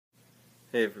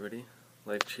Hey everybody,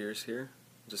 Life Cheers here.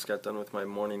 Just got done with my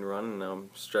morning run and now I'm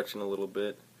stretching a little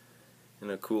bit in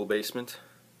a cool basement.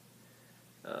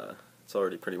 It's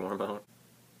already pretty warm out.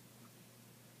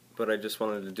 But I just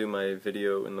wanted to do my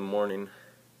video in the morning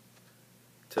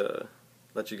to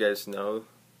let you guys know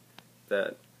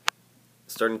that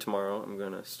starting tomorrow I'm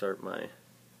going to start my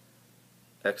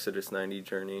Exodus 90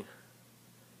 journey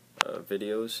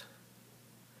videos.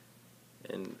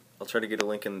 And I'll try to get a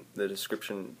link in the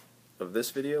description of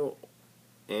this video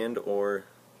and or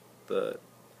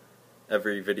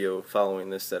every video following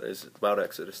this that is about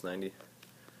Exodus 90.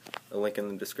 A link in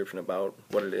the description about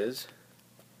what it is.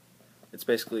 It's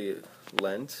basically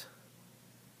Lent,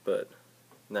 but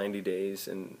 90 days,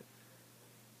 and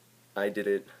I did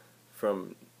it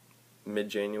from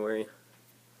mid-January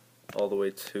all the way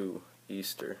to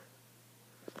Easter.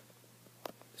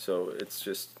 So it's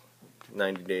just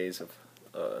 90 days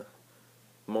of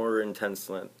more intense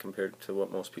Lent compared to what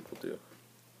most people do.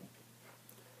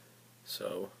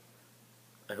 So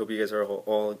I hope you guys are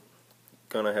all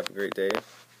gonna have a great day.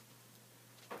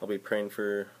 I'll be praying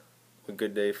for a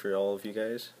good day for all of you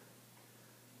guys,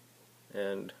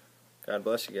 and God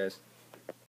bless you guys.